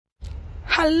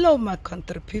Hello, my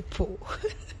country people.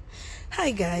 Hi,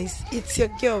 guys. It's your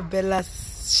girl Bella.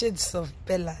 Shades of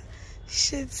Bella.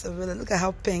 Shades of Bella. Look at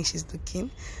how pink she's looking.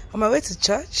 On my way to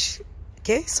church.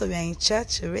 Okay, so we are in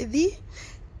church already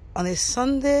on a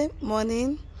Sunday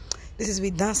morning. This is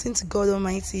me dancing to God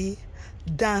Almighty.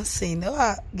 Dancing.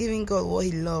 Giving God what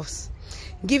He loves.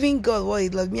 Giving God what He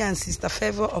loves. Me and Sister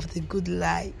Favor of the Good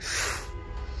Life.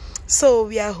 So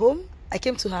we are home. I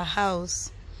came to her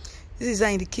house. This is her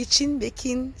in the kitchen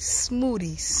making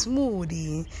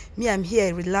smoothie. Me, I'm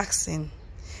here relaxing,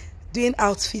 doing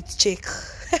outfit check.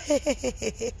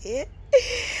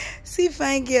 See,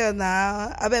 fine girl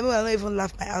now. I bet I don't even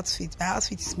love my outfit. My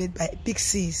outfit is made by Big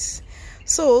Sis.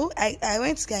 So I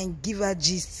went to go and give her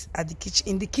gist at the kitchen,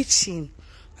 in the kitchen,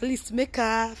 at least to make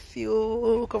her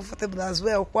feel comfortable as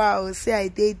well. Wow, see, I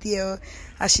did there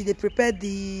as she prepared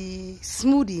the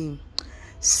smoothie.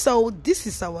 So this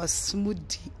is our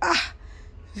smoothie.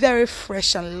 Very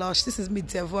fresh and lush. This is me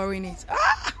devouring it.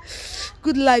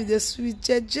 Good life, the sweet,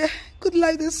 Jeje. Good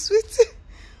life, the sweet.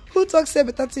 Who talks say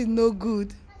better thing no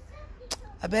good?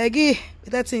 I beg you,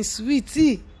 better thing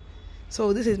sweetie.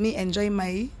 So this is me enjoying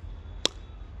my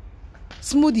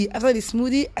smoothie. After the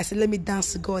smoothie, I said, let me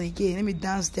dance to God again. Let me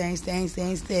dance.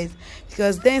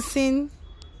 Because dancing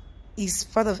is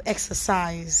part of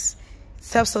exercise. It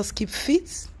helps us keep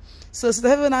fit. So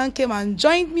everyone came and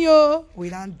joined me. We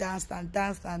done danced and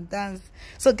danced and danced.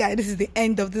 So guys, this is the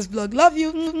end of this vlog. Love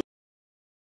you.